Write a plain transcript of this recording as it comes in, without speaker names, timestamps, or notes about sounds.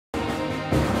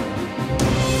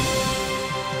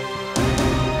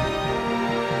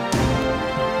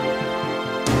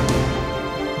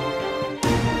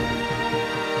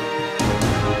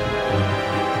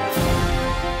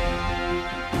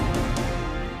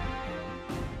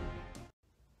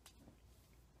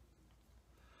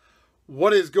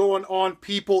What is going on,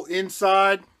 people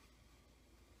inside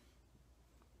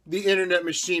the internet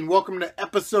machine? Welcome to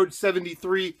episode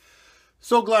 73.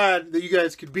 So glad that you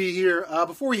guys could be here.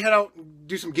 Before we head out and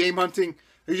do some game hunting,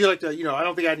 I usually like to, I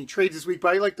don't think I had any trades this week,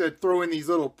 but I like to throw in these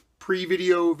little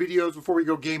pre-video videos before we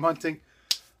go game hunting.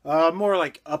 More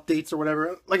like updates or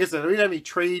whatever. Like I said, I didn't have any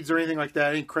trades or anything like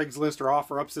that, any Craigslist or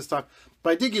offer ups this time.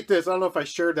 But I did get this. I don't know if I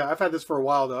shared that. I've had this for a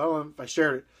while, though. I don't know if I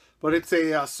shared it. But it's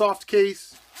a soft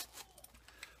case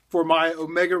for my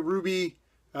Omega Ruby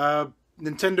Nintendo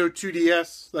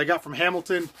 2DS that I got from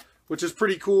Hamilton, which is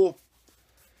pretty cool.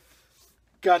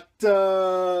 Got,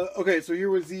 okay, so here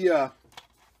was the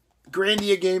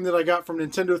Grandia game that I got from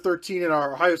Nintendo 13 in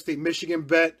our Ohio State Michigan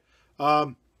bet.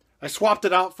 I swapped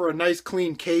it out for a nice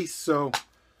clean case, so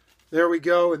there we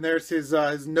go. And there's his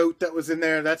note that was in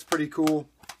there. That's pretty cool.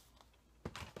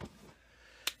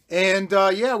 And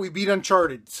yeah, we beat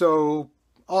Uncharted, so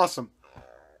awesome.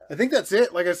 I think that's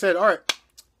it. Like I said, all right,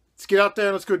 let's get out there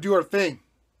and let's go do our thing.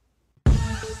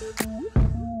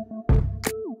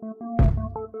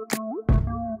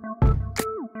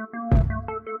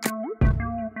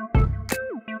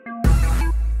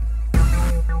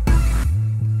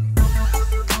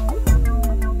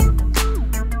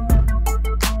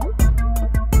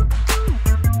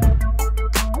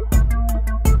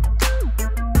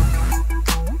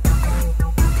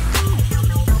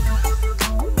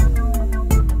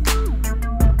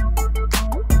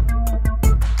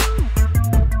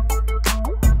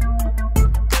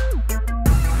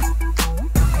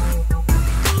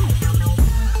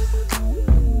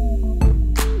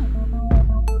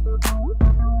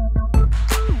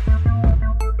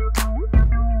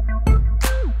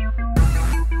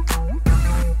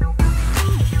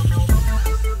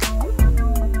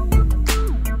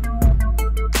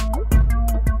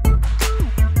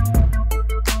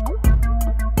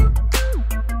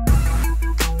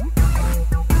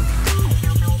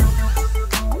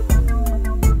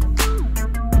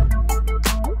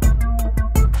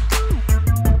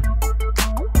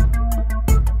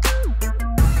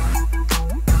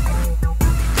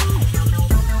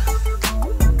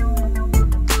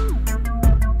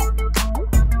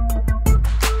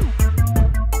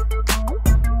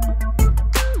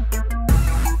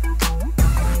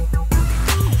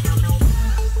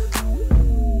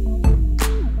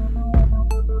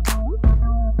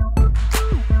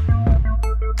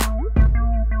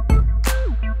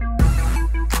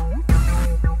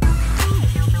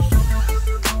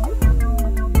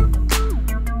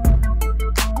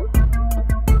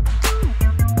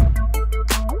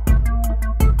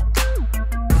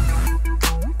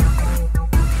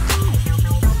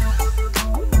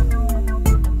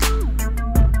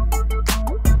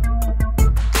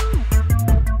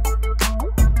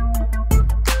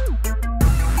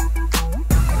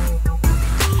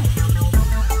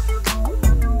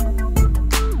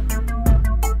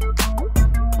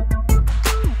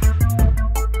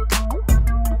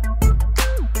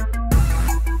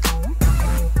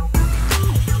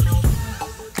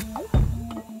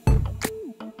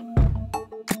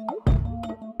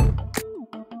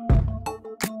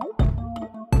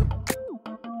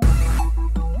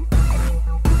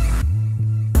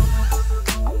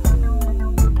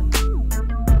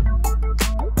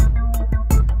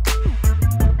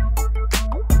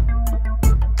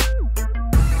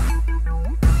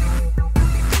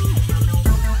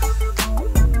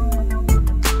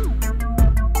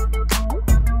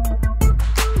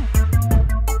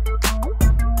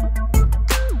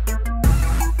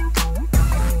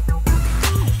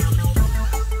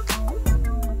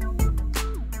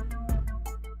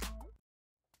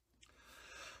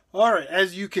 All right,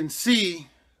 as you can see,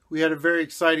 we had a very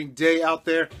exciting day out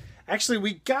there. Actually,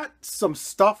 we got some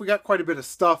stuff. We got quite a bit of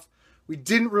stuff. We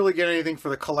didn't really get anything for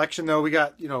the collection, though. We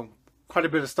got, quite a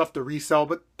bit of stuff to resell,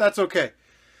 but that's okay.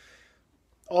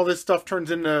 All this stuff turns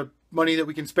into money that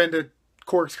we can spend at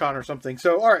CorksCon or something.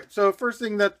 So, all right. So, first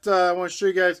thing that I want to show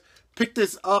you guys, picked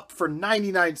this up for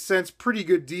 99 cents. Pretty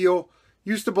good deal.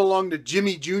 Used to belong to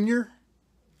Jimmy Jr.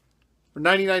 For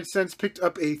 99 cents, picked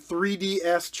up a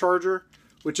 3DS charger,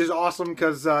 which is awesome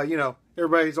because,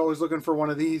 everybody's always looking for one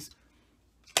of these.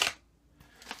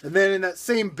 And then in that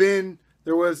same bin,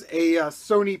 there was a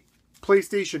Sony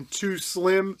PlayStation 2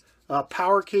 Slim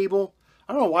power cable.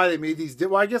 I don't know why they made these.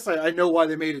 Well, I guess I know why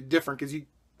they made it different, because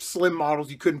Slim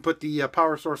models, you couldn't put the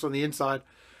power source on the inside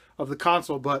of the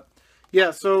console. But,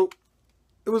 yeah, so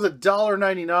it was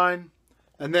 $1.99.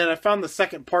 And then I found the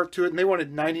second part to it, and they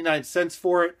wanted 99 cents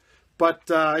for it. But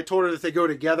I told her that they go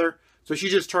together. So she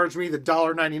just charged me the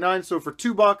 $1.99. So for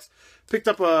 $2, picked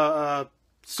up a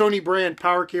Sony brand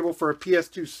power cable for a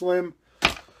PS2 Slim.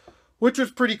 which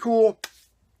was pretty cool.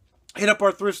 Hit up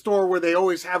our thrift store where they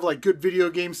always have like good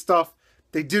video game stuff.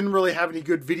 They didn't really have any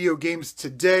good video games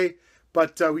today,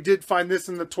 but we did find this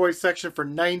in the toy section for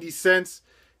 90 cents.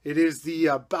 It is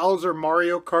the Bowser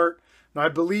Mario Kart. Now, I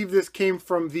believe this came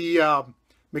from the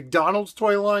McDonald's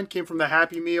toy line, came from the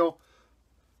Happy Meal.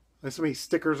 There's so many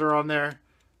stickers are on there.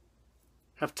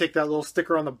 Have to take that little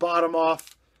sticker on the bottom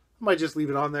off. I might just leave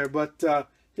it on there, but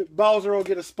Bowser will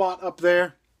get a spot up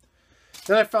there.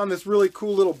 Then I found this really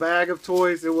cool little bag of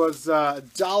toys. It was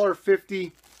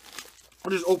 $1.50.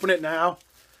 I'll just open it now.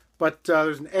 But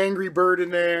there's an Angry Bird in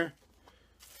there.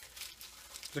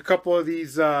 There's a couple of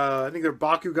these, I think they're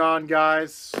Bakugan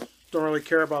guys. Don't really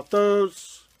care about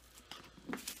those.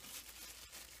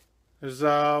 There's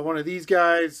one of these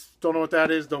guys. Don't know what that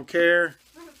is. Don't care.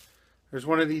 There's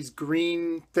one of these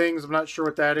green things. I'm not sure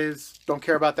what that is. Don't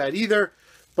care about that either.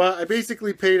 But I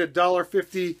basically paid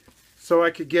 $1.50 so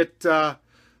I could get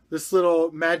this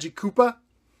little Magic Koopa.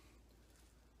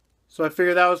 So I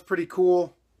figured that was pretty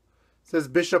cool. It says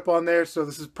Bishop on there. So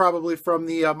this is probably from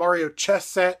the Mario chess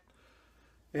set.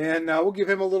 And we'll give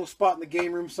him a little spot in the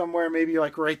game room somewhere. Maybe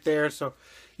like right there. So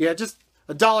yeah, just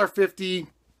 $1.50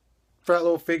 for that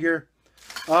little figure.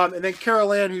 And then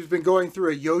Carol Ann, who's been going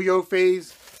through a yo-yo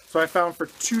phase. So I found for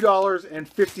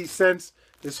 $2.50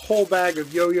 this whole bag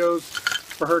of yo-yos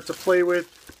for her to play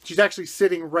with. She's actually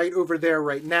sitting right over there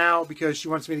right now because she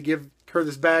wants me to give her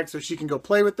this bag so she can go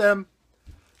play with them.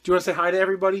 Do you want to say hi to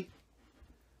everybody?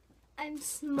 I'm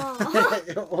small.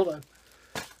 Hold on.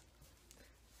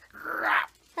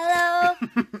 Hello.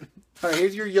 All right,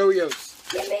 here's your yo-yos.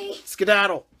 Gimme.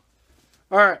 Skedaddle.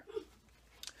 All right.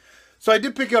 So I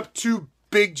did pick up 2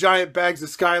 big giant bags of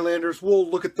Skylanders. We'll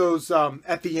look at those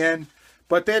at the end.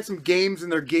 But they had some games in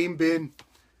their game bin.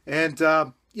 And,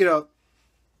 you know,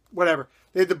 whatever.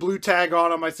 They had the blue tag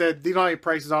on them. I said, they don't have any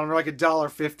prices on them. They're like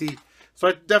 $1.50. So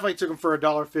I definitely took them for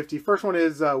 $1.50. First one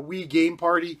is Wii Game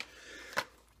Party.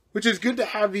 Which is good to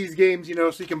have these games, you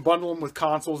know, so you can bundle them with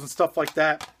consoles and stuff like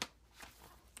that.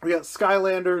 We got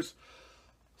Skylanders.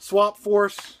 Swap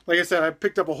Force. Like I said, I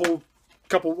picked up a whole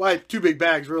couple, well, I had 2 big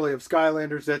bags really of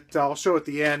Skylanders that I'll show at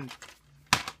the end.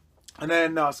 And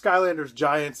then Skylanders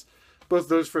Giants, both of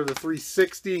those for the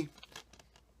 360.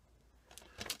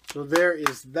 So there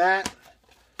is that.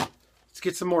 Let's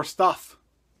get some more stuff.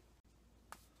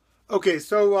 Okay,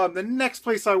 so the next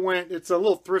place I went, it's a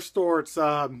little thrift store. It's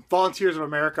Volunteers of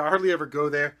America. I hardly ever go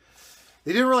there.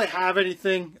 They didn't really have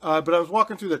anything, but I was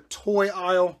walking through the toy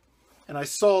aisle and I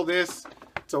saw this.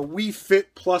 It's a Wii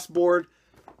Fit Plus board.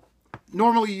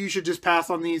 Normally, you should just pass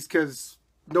on these because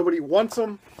nobody wants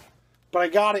them. But I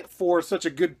got it for such a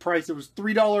good price. It was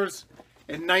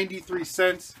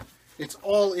 $3.93. It's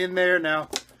all in there. Now,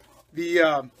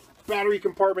 the battery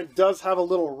compartment does have a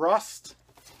little rust.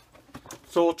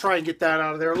 So we'll try and get that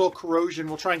out of there. A little corrosion.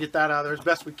 We'll try and get that out of there as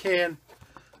best we can.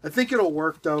 I think it'll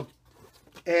work, though.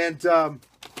 And,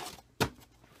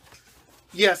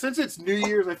 yeah, since it's New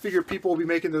Year's, I figure people will be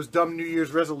making those dumb New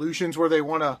Year's resolutions where they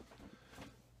want to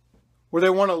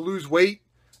lose weight,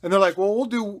 and they're like, well, we'll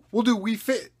do Wii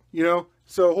Fit, you know.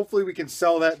 So hopefully we can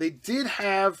sell that. They did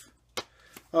have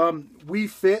Wii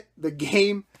Fit, the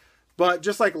game, but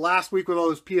just like last week with all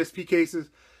those PSP cases,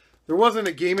 there wasn't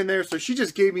a game in there. So she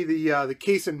just gave me the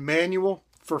case and manual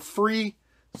for free.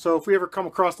 So if we ever come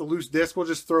across the loose disc, we'll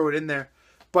just throw it in there.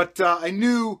 But I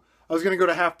knew I was going to go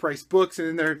to Half Price Books, and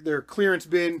in their clearance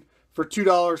bin for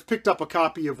 $2, picked up a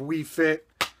copy of Wii Fit.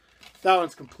 That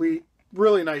one's complete.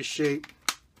 Really nice shape.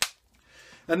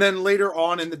 And then later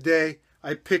on in the day,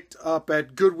 I picked up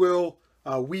at Goodwill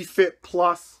Wii Fit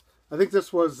Plus. I think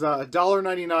this was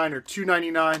 $1.99 or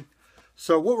 $2.99.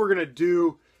 So what we're going to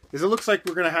do is it looks like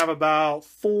we're going to have about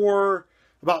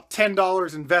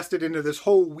 $10 invested into this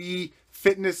whole Wii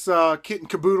fitness kit and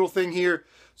caboodle thing here.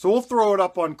 So we'll throw it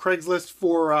up on Craigslist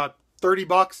for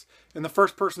 $30. And the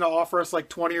first person to offer us like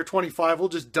 20 or 25, we'll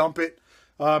just dump it.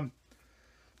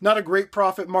 Not a great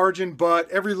profit margin, but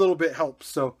every little bit helps.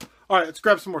 So, all right, let's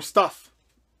grab some more stuff.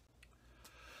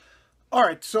 All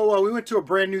right, so we went to a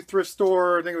brand new thrift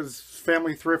store. I think it was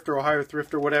Family Thrift or Ohio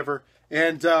Thrift or whatever.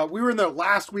 And we were in there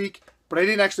last week, but I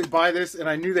didn't actually buy this, and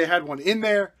I knew they had one in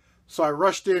there. So I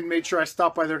rushed in, made sure I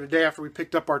stopped by there today after we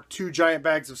picked up our 2 giant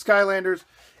bags of Skylanders.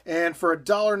 And for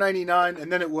 $1.99,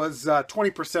 and then it was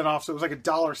 20% off, so it was like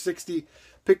 $1.60.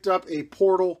 Picked up a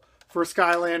portal for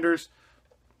Skylanders.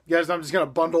 You guys, I'm just going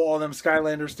to bundle all them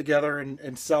Skylanders together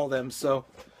and sell them. So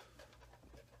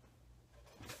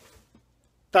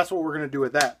that's what we're going to do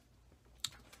with that.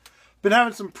 Been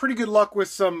having some pretty good luck with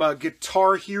some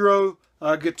Guitar Hero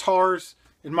guitars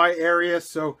in my area.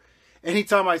 So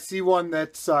anytime I see one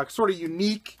that's sort of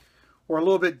unique or a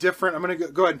little bit different, I'm going to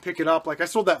go ahead and pick it up. Like I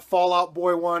sold that Fallout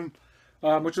Boy one,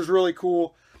 which was really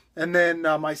cool. And then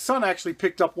my son actually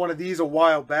picked up one of these a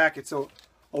while back. It's a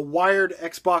wired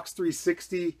Xbox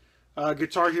 360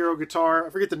 Guitar Hero guitar. I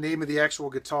forget the name of the actual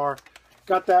guitar.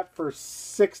 Got that for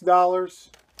 $6.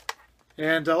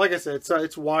 And like I said,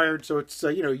 it's wired, so it's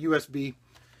you know, USB.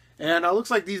 And looks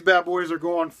like these bad boys are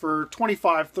going for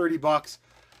 25, 30 bucks.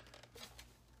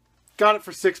 Got it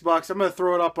for $6. I'm going to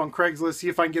throw it up on Craigslist, see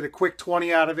if I can get a quick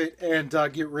 20 out of it and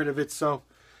get rid of it. So,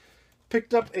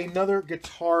 picked up another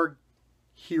Guitar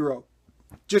Hero.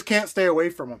 Just can't stay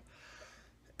away from them.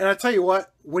 And I tell you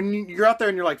what, when you're out there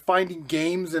and you're like finding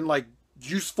games and like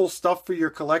useful stuff for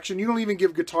your collection, you don't even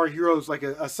give Guitar Heroes like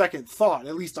a second thought.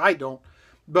 At least I don't.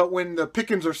 But when the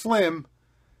pickings are slim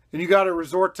and you got to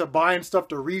resort to buying stuff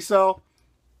to resell,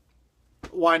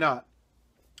 why not?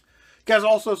 You guys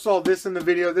also saw this in the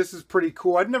video. This is pretty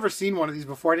cool. I'd never seen one of these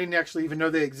before. I didn't actually even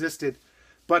know they existed.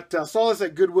 But saw this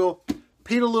at Goodwill.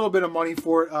 Paid a little bit of money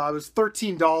for it. It was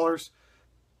 $13.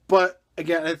 But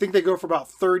again, I think they go for about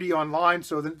 $30 online.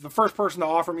 So the first person to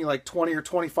offer me like 20 or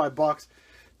 25 bucks,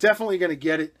 definitely going to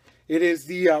get it. It is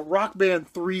the Rock Band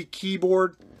 3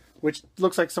 keyboard, which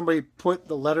looks like somebody put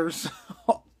the letters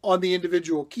on the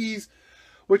individual keys,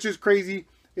 which is crazy.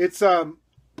 It's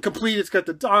complete. It's got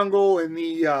the dongle and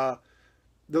the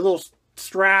little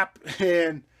strap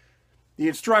and the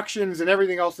instructions and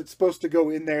everything else that's supposed to go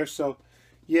in there. So,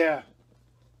 yeah,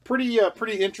 pretty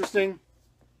interesting.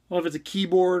 I don't know if it's a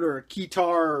keyboard or a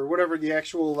keytar or whatever the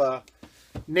actual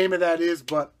name of that is,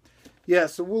 but yeah.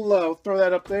 So we'll throw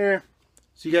that up there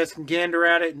so you guys can gander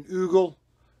at it and oogle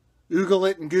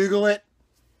it and Google it.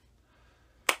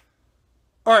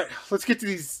 All right, let's get to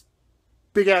these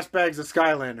big ass bags of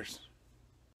Skylanders.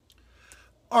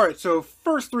 Alright, so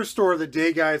first thrift store of the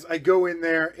day, guys. I go in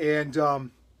there and I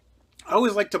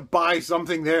always like to buy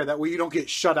something there. That way you don't get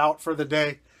shut out for the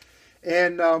day.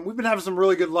 And we've been having some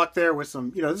really good luck there with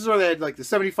some, you know, this is where they had like the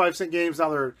 75-cent games. Now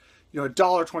they're, you know,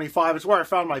 $1.25. It's where I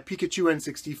found my Pikachu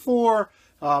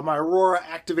N64, my Aurora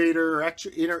Activator,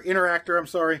 or Interactor, I'm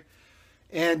sorry.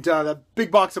 And the big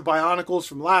box of Bionicles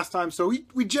from last time. So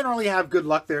we generally have good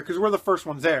luck there because we're the first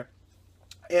ones there.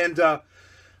 And I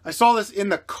saw this in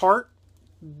the cart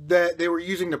that they were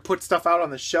using to put stuff out on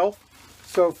the shelf.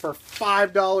 So for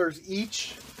 $5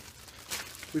 each,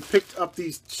 we picked up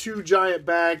these 2 giant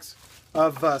bags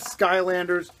of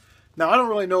Skylanders. Now, I don't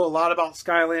really know a lot about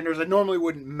Skylanders. I normally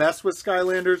wouldn't mess with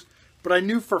Skylanders, but I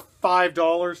knew for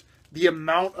 $5 the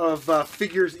amount of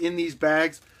figures in these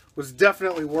bags was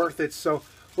definitely worth it. So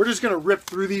we're just going to rip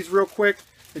through these real quick,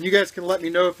 and you guys can let me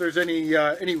know if there's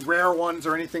any rare ones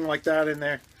or anything like that in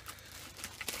there.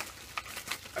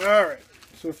 All right.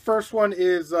 So the first one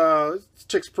is, this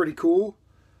chick's pretty cool.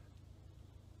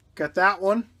 Got that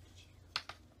one.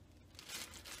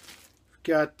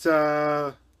 Got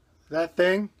that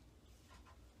thing.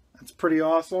 That's pretty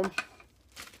awesome.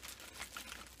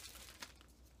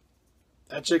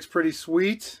 That chick's pretty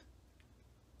sweet.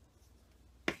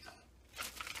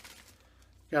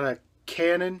 Got a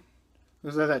cannon.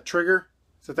 Was that Trigger?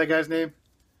 Is that guy's name?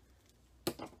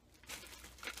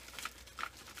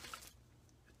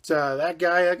 That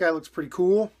guy looks pretty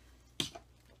cool.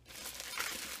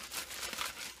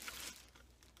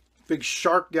 Big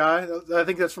shark guy. I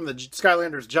think that's from the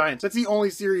Skylanders Giants. That's the only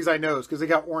series I know, because they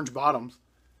got orange bottoms.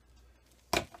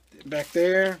 Back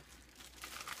there.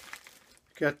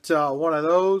 Got one of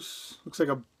those. Looks like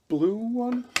a blue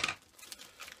one.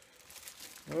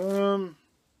 One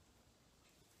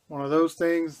of those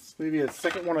things. Maybe a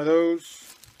second one of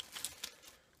those.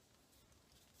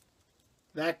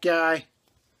 That guy.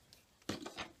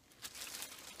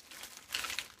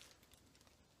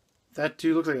 That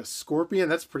dude looks like a scorpion.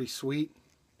 That's pretty sweet.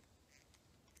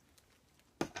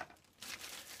 Looks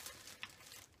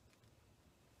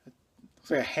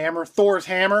like a hammer. Thor's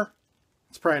hammer.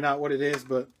 It's probably not what it is,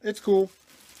 but it's cool.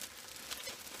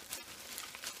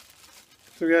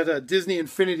 So we got Disney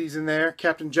Infinities in there.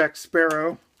 Captain Jack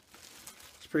Sparrow.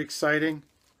 It's pretty exciting.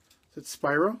 Is it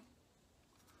Spyro?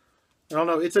 I don't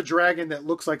know. It's a dragon that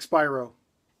looks like Spyro.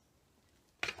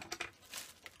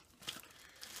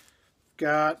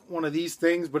 Got one of these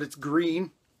things, but it's green.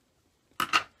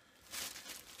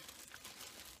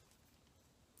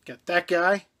 Got that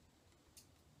guy.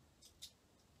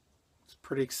 It's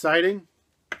pretty exciting.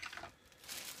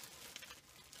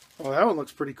 Oh, that one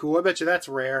looks pretty cool. I bet you that's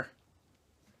rare.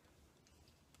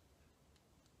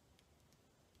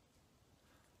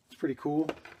 It's pretty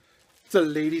cool. It's a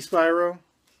Lady Spyro.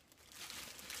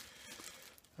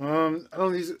 I don't know,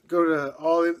 these go to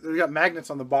all, they got magnets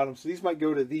on the bottom, so these might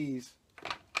go to these.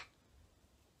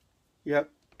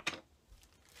 Yep.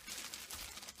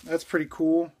 That's pretty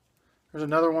cool. There's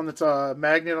another one that's a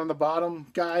magnet on the bottom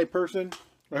guy person.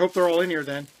 I hope they're all in here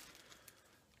then.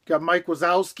 Got Mike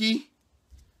Wazowski.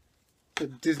 The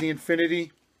Disney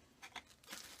Infinity.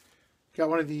 Got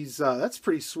one of these. That's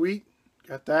pretty sweet.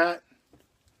 Got that.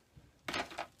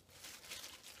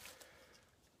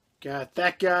 Got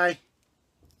that guy.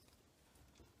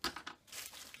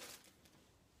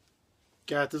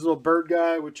 Got this little bird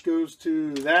guy, which goes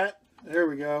to that. There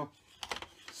we go.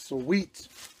 Sweet.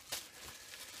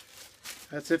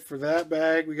 That's it for that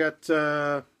bag. We got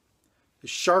the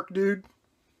shark dude,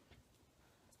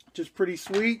 which is pretty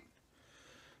sweet.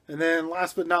 And then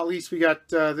last but not least, we got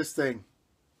this thing.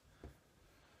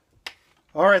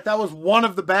 Alright, that was one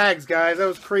of the bags, guys. That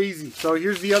was crazy. So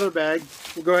here's the other bag.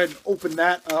 We'll go ahead and open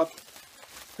that up.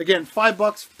 Again,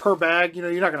 $5 per bag. You know,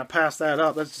 you're not going to pass that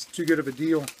up. That's just too good of a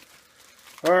deal.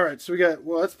 Alright, so we got,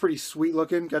 well, that's pretty sweet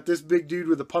looking. Got this big dude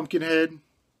with a pumpkin head.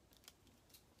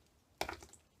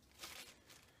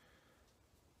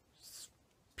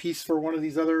 Piece for one of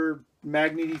these other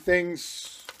magnety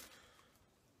things.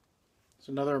 It's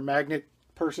another magnet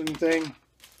person thing.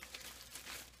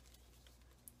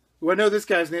 Ooh, I know this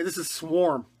guy's name. This is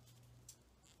Swarm.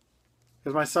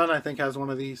 Because my son, I think, has one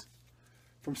of these.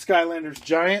 From Skylanders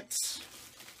Giants.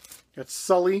 Got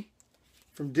Sully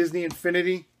from Disney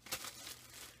Infinity.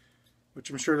 Which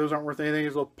I'm sure those aren't worth anything.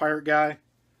 His little pirate guy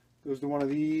goes to one of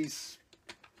these.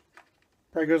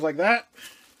 Probably goes like that.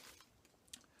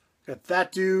 Got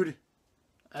that dude.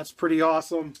 That's pretty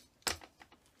awesome.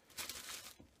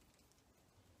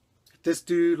 This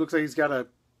dude looks like he's got a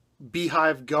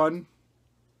beehive gun.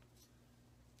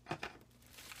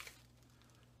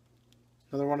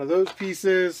 Another one of those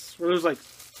pieces. Were those like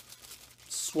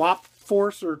swap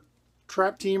force or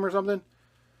trap team or something?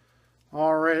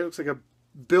 Alright, it looks like a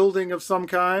building of some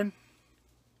kind.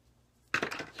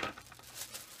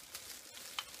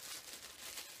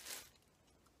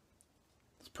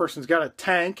 This person's got a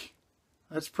tank.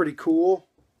 That's pretty cool.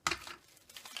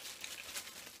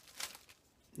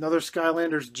 Another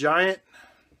Skylanders Giant.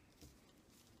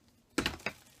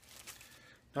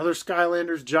 Another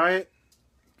Skylanders Giant.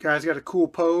 Guy's got a cool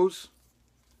pose.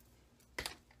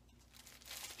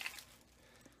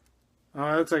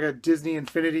 Looks like a Disney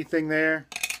Infinity thing there.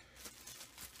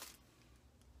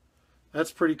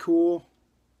 That's pretty cool.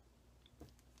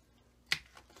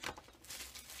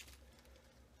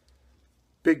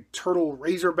 Big turtle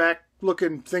razorback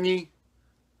looking thingy.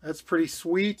 That's pretty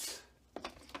sweet.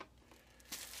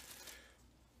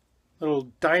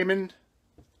 Little diamond.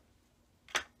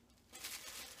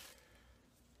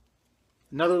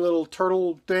 Another little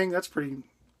turtle thing. That's pretty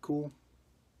cool.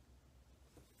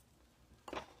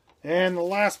 And the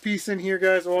last piece in here,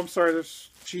 guys. Oh, I'm sorry. There's,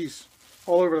 geez,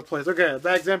 all over the place. Okay, the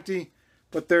bag's empty.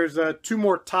 But there's two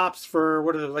more tops for,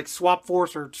 what is it, like Swap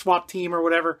Force or Swap Team or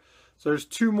whatever. So there's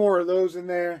two more of those in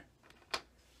there.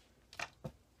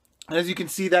 As you can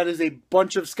see, that is a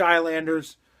bunch of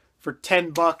Skylanders for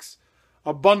 $10.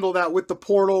 I'll bundle that with the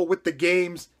portal, with the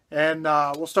games, and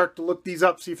we'll start to look these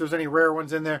up, see if there's any rare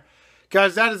ones in there.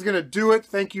 Guys, that is going to do it.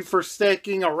 Thank you for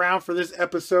sticking around for this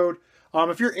episode.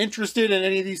 If you're interested in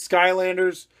any of these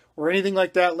Skylanders or anything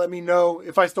like that, let me know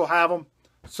if I still have them.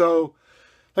 So,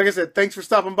 like I said, thanks for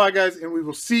stopping by, guys, and we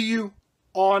will see you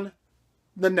on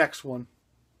the next one.